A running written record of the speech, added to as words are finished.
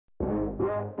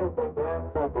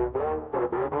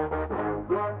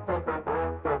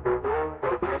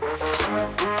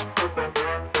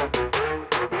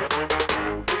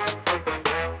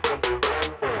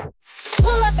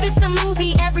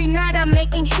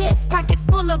making hits, pockets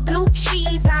full of blue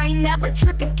cheese. I ain't never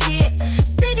tripping, kid.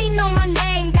 Sitting on my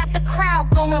name, got the crowd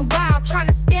going wild, trying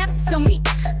to step to me.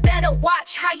 Better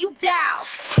watch how you dial.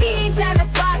 Speeding down the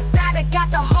block, Sada got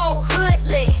the whole hood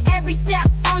lit. Every step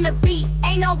on the beat,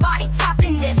 ain't nobody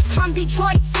topping this. From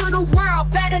Detroit to the world,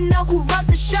 better know who runs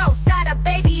the show. Sada,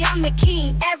 baby, I'm the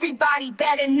king, everybody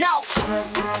better know.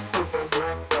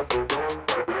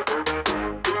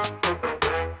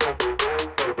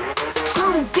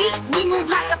 Beat, we move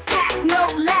like a pack, no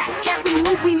lack. Every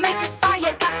move we make is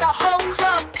fire, got the whole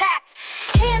club packed.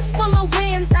 Hands full of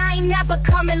wins, I ain't never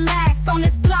coming last. On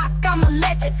this block, I'm a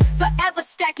legend, forever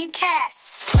stacking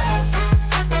cash.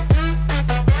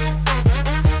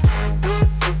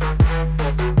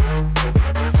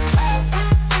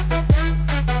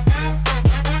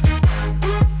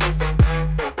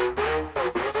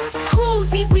 Cool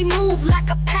beat, we move like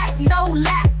a pack, no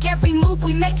lack. Every move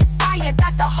we make is fire,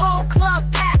 got the whole club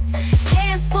packed.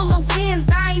 Hands full of wins,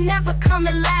 I ain't never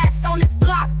coming last. On this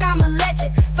block, I'm a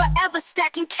legend, forever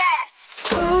stacking cash.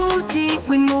 Too deep,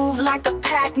 we move like a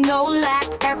pack, no lack.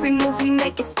 Every move we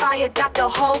make is fire, got the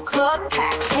whole club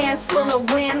packed. Hands full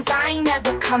of wins, I ain't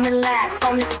never coming last.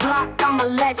 On this block, I'm a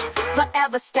legend,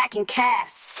 forever stacking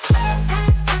cash.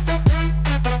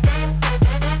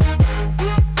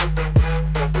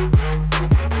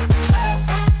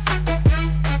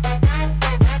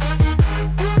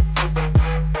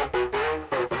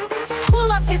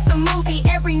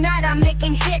 Every night I'm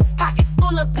making hits, pockets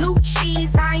full of blue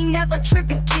cheese. I ain't never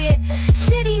tripping, kid.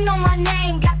 Sitting on my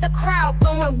name, got the crowd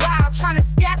going wild, trying to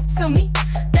step to me.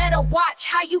 Better watch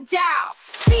how you dial.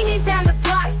 Speeding down the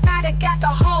block, Sada got the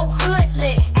whole hood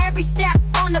lit. Every step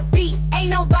on the beat,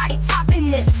 ain't nobody topping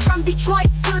this. From Detroit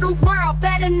to the world,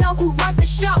 better know who runs the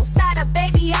show. Sada,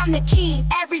 baby, I'm the king,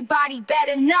 everybody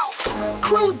better know.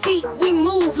 Crew deep, we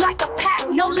move like a pack,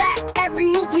 no lack. Every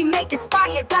move we make is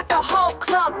fire, got the whole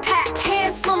club packed.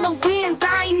 Hands full of wins,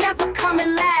 I ain't never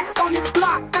coming last. On this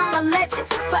block, I'm a legend,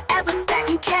 forever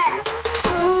stacking cash.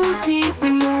 Crew deep, we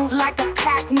move like a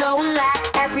pack, no lack.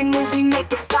 Every move we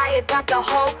make is fire, got the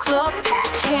whole club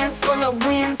packed. Hands full of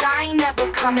wins, I ain't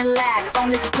never coming last. On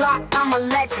this block, I'm a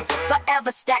legend,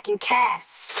 forever stacking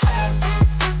cash.